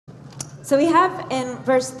So we have in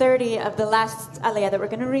verse 30 of the last aliyah that we're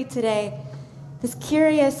going to read today, this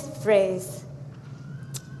curious phrase,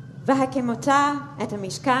 V'hakemota et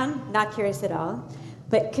hamishkan, not curious at all,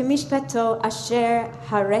 but kemishpato asher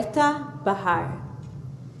hareta bahar.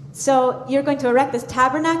 So you're going to erect this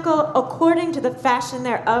tabernacle according to the fashion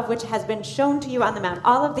thereof, which has been shown to you on the mount.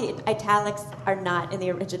 All of the italics are not in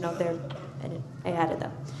the original. I added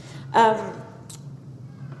them.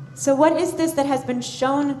 So what is this that has been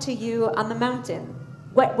shown to you on the mountain?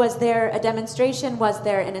 What was there a demonstration? Was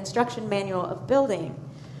there an instruction manual of building?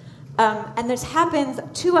 And this happens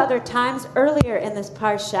 2 other times earlier in this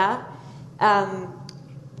parsha,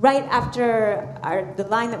 right after the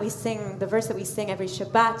line that we sing, the verse that we sing every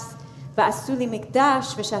Shabbat, Va'asu li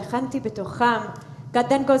mikdash v'shachanti b'tocham. God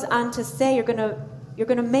then goes on to say, you're going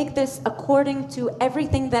to make this according to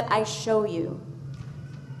everything that I show you.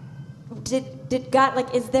 Did God,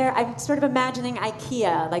 I'm sort of imagining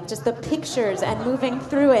IKEA, just the pictures and moving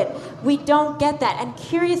through it. We don't get that. And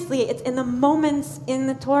curiously, it's in the moments in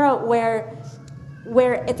the Torah where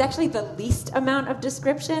it's actually the least amount of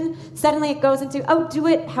description. Suddenly it goes into, do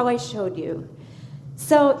it how I showed you.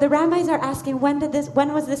 So the rabbis are asking, when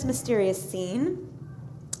was this mysterious scene?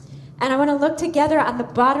 And I want to look together on the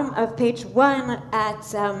bottom of page 1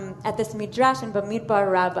 at this midrash in Bamidbar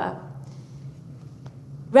Rabbah.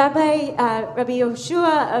 Rabbi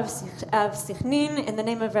Yehoshua of Sichnin, in the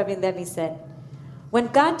name of Rabbi Levi, said, when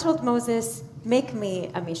God told Moses, make me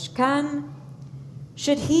a mishkan,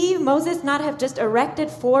 should Moses, not have just erected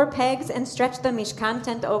 4 pegs and stretched the mishkan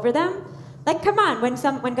tent over them? Come on,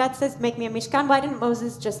 when God says, make me a mishkan, why didn't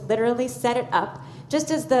Moses just literally set it up?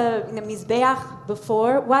 Just as the mizbeach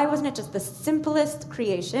before, why wasn't it just the simplest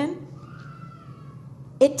creation?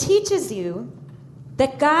 It teaches you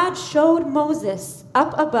that God showed Moses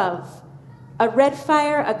up above a red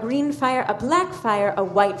fire, a green fire, a black fire, a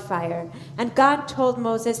white fire. And God told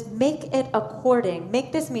Moses, make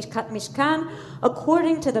this mishkan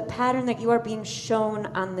according to the pattern that you are being shown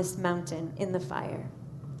on this mountain in the fire.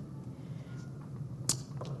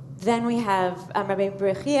 Then we have Rabbi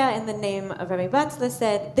Berechia, in the name of Rabbi Batzla,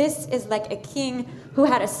 said, this is like a king who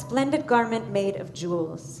had a splendid garment made of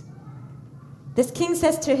jewels. This king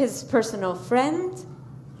says to his personal friend,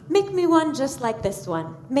 make me one just like this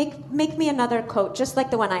one. Make me another coat just like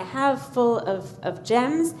the one I have, full of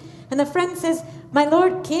gems. And the friend says, my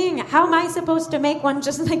lord king, how am I supposed to make one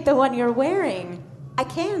just like the one you're wearing? I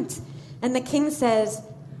can't. And the king says,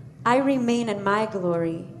 I remain in my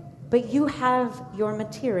glory, but you have your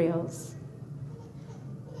materials.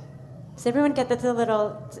 Does everyone get that?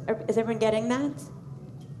 Is everyone getting that?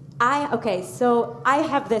 So I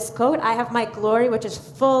have this coat. I have my glory, which is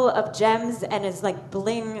full of gems and is like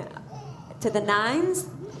bling to the nines.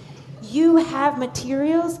 You have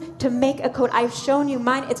materials to make a coat. I've shown you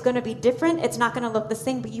mine. It's going to be different. It's not going to look the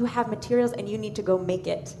same, but you have materials and you need to go make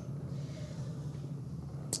it.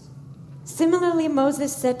 Similarly,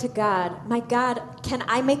 Moses said to God, my God, can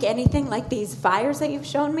I make anything like these fires that you've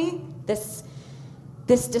shown me? This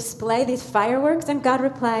display, these fireworks? And God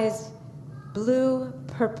replies, blue,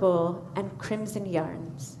 purple, and crimson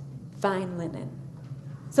yarns, fine linen.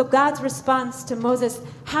 So God's response to Moses,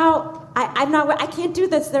 I can't do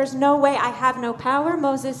this. There's no way. I have no power.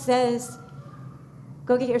 Moses says,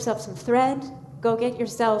 go get yourself some thread. Go get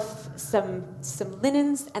yourself some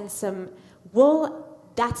linens and some wool.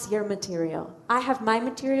 That's your material. I have my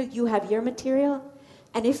material. You have your material.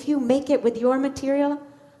 And if you make it with your material,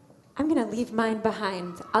 I'm going to leave mine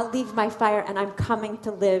behind. I'll leave my fire, and I'm coming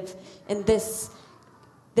to live in this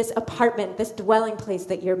apartment, this dwelling place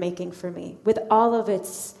that you're making for me, with all of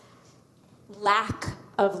its lack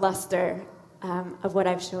of luster of what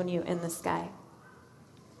I've shown you in the sky.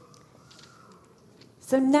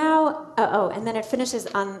 So now, and then it finishes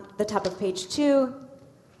on the top of page 2.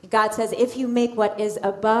 God says, if you make what is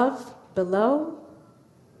above below,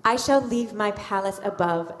 I shall leave my palace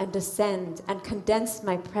above and descend and condense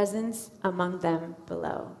my presence among them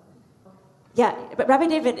below. Yeah, but Rabbi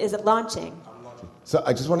David is launching. So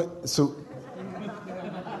I just want to, so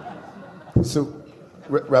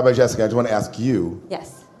Rabbi Jessica, I just want to ask you.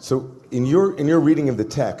 Yes. So in your reading of the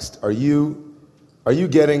text, are you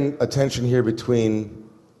getting a tension here between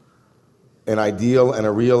an ideal and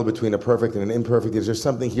a real, between a perfect and an imperfect? Is there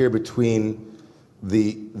something here between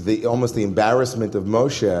the almost the embarrassment of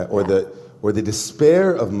Moshe or the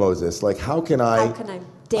despair of Moses? Like, how can I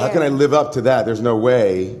live up to that? There's no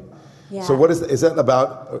way. Yeah. So what is that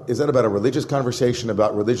about? Is that about a religious conversation,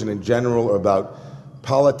 about religion in general, or about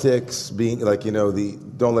politics being like,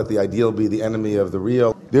 don't let the ideal be the enemy of the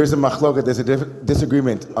real? There's a machloket, there's a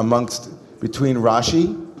disagreement between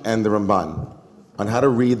Rashi and the Ramban on how to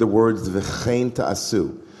read the words v'chein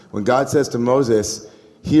ta'asu. When God says to Moses,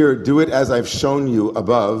 here, do it as I've shown you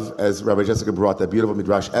above, as Rabbi Jessica brought that beautiful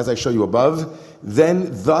midrash, as I show you above, then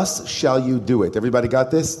thus shall you do it. Everybody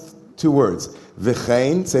got this? 2 words.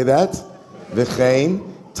 V'chein, say that.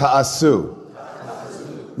 V'chein ta'asu.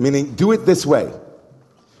 Meaning, do it this way.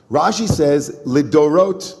 Rashi says,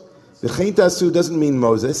 lidorot. V'chein ta'asu doesn't mean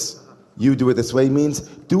Moses. You do it this way. It means,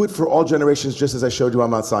 do it for all generations just as I showed you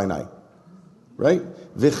on Mount Sinai. Right?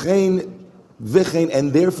 V'chein,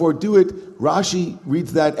 and therefore do it. Rashi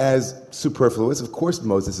reads that as superfluous. Of course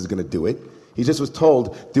Moses is going to do it. He just was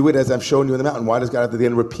told, do it as I've shown you in the mountain. Why does God have to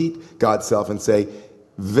then repeat God's self and say,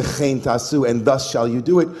 v'chein tasu, and thus shall you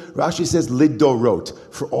do it? Rashi says, lidorot,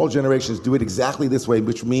 for all generations, do it exactly this way,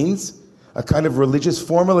 which means a kind of religious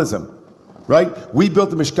formalism. Right? We built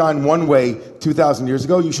the Mishkan one way 2,000 years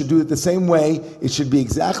ago. You should do it the same way. It should be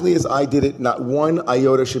exactly as I did it. Not one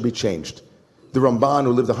iota should be changed. The Ramban,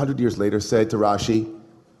 who lived 100 years later, said to Rashi,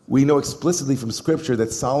 we know explicitly from Scripture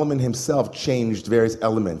that Solomon himself changed various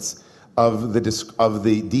elements of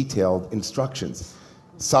the detailed instructions.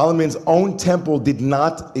 Solomon's own temple did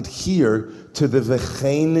not adhere to the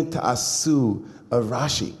v'chein ta'asu of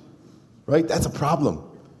Rashi. Right? That's a problem.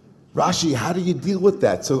 Rashi, how do you deal with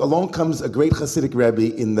that? So along comes a great Hasidic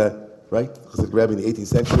Rebbe Hasidic Rebbe in the 18th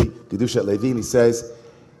century, Kedushat Levi, and he says,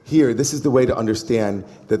 here, this is the way to understand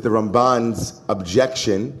that the Ramban's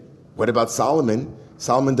objection, what about Solomon?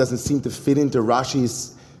 Solomon doesn't seem to fit into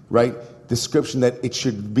Rashi's description that it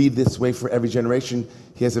should be this way for every generation.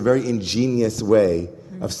 He has a very ingenious way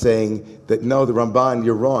of saying that, no, the Ramban,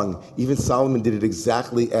 you're wrong. Even Solomon did it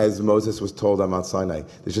exactly as Moses was told on Mount Sinai.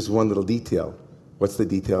 There's just one little detail. What's the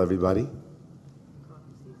detail, everybody?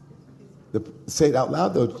 Say it out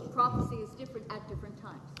loud, though. Prophecy is different at different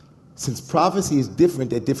times. Since prophecy is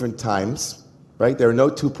different at different times, right? There are no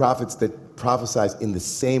 2 prophets that prophesize in the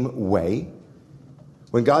same way.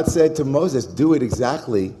 When God said to Moses, do it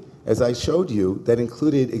exactly as I showed you, that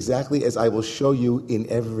included exactly as I will show you in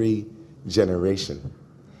every generation.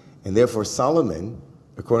 And therefore Solomon,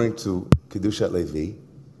 according to Kedushat Levi,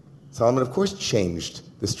 Solomon of course changed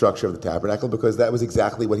the structure of the tabernacle because that was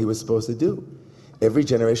exactly what he was supposed to do. Every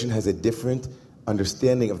generation has a different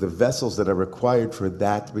understanding of the vessels that are required for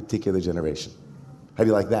that particular generation. How do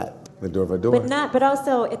you like that? The door of a door. But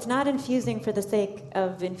also, it's not infusing for the sake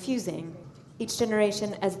of infusing each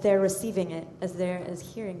generation as they're receiving it, as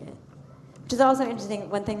hearing it. Which is also interesting.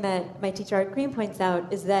 One thing that my teacher Art Green points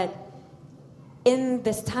out is that in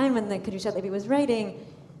this time when the Kedushat Levi was writing,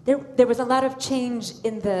 there was a lot of change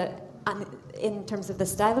in terms of the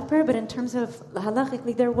style of prayer, but in terms of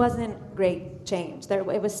halachically, there wasn't great change.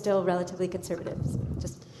 It was still relatively conservative.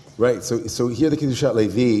 Right. So here, the Kedushat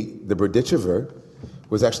Levi, the Berditchever,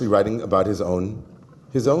 was actually writing about his own.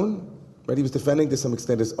 Right. He was defending to some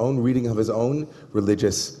extent his own reading of his own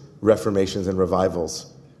religious reformations and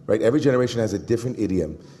revivals. Right. Every generation has a different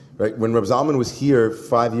idiom. Right. When Reb Zalman was here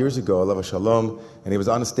 5 years ago, Alav Shalom, and he was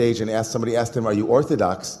on a stage and somebody asked him, "Are you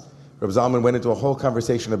Orthodox?" Reb Zalman went into a whole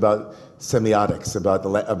conversation about semiotics,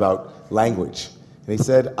 about language. And he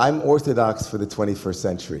said, I'm Orthodox for the 21st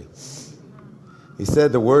century. He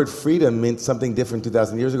said the word freedom meant something different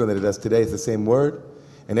 2,000 years ago than it does today. It's the same word.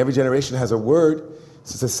 And every generation has a word.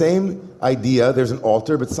 So it's the same idea. There's an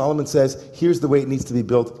altar, but Solomon says, here's the way it needs to be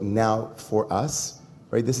built now for us.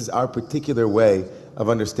 Right? This is our particular way of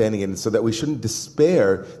understanding it. And so that we shouldn't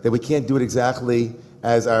despair that we can't do it exactly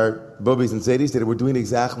as our Bobis and Zadis did it. We're doing it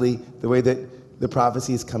exactly the way that the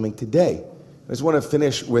prophecy is coming today. I just want to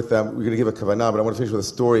finish with, we're going to give a kavanah, but I want to finish with a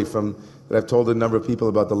story that I've told a number of people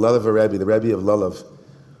about the Lulav Rebbe, the Rebbe of Lulav,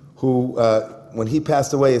 who, when he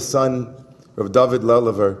passed away, his son, Rav David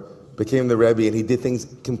Lulaver, became the Rebbe, and he did things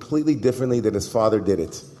completely differently than his father did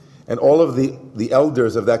it. And all of the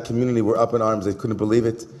elders of that community were up in arms. They couldn't believe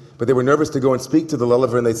it. But they were nervous to go and speak to the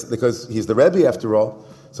Lulaver, because he's the Rebbe after all.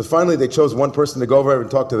 So finally they chose one person to go over and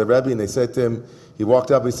talk to the Rebbe, and they said to him, he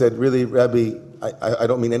walked up, he said, really, Rebbe, I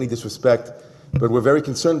don't mean any disrespect, but we're very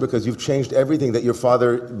concerned because you've changed everything that your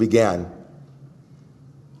father began.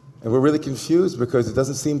 And we're really confused because it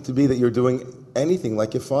doesn't seem to be that you're doing anything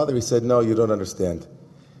like your father. He said, no, you don't understand.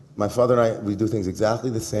 My father and I, we do things exactly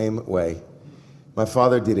the same way. My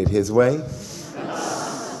father did it his way,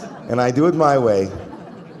 and I do it my way.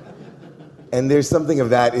 And there's something of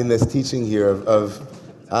that in this teaching here of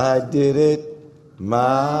I did it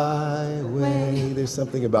my way. There's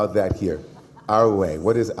something about that here. Our way.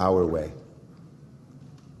 What is our way?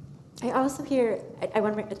 I also hear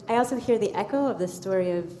the echo of the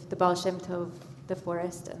story of the Baal Shem Tov, the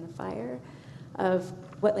forest and the fire, of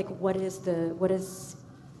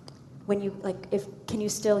when when you can you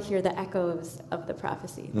still hear the echoes of the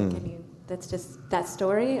prophecy? That's just that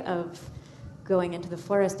story of going into the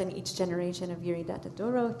forest and each generation of Yeridat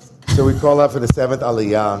Dorot. So we call out for the seventh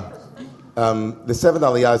Aliyah. The seventh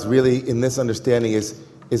Aliyah is really, in this understanding,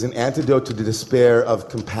 is an antidote to the despair of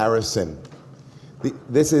comparison.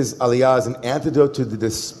 This is Aliyah is an antidote to the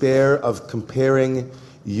despair of comparing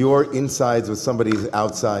your insides with somebody's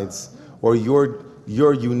outsides, or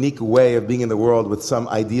your unique way of being in the world with some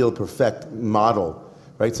ideal, perfect model.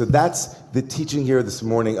 Right? So that's the teaching here this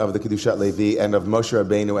morning of the Kedushat Levi and of Moshe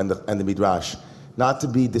Rabbeinu and the Midrash. Not to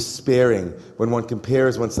be despairing when one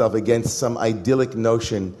compares oneself against some idyllic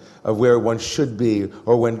notion of where one should be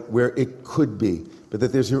or where it could be. But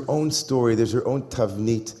that there's your own story, there's your own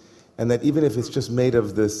tavnit, and that even if it's just made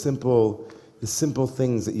of the simple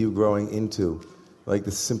things that you're growing into, like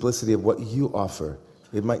the simplicity of what you offer,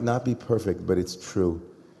 it might not be perfect, but it's true.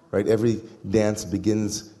 Right? Every dance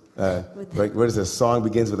begins... right, what is it? A song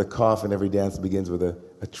begins with a cough, and every dance begins with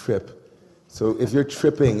a trip. So if you're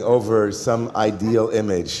tripping over some ideal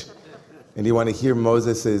image, and you want to hear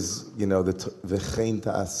Moses's, the v'chein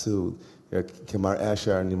ta'asu, kemar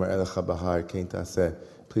ashar nimar elecha bahar kein ta'aseh,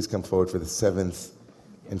 please come forward for the seventh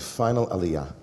and final aliyah.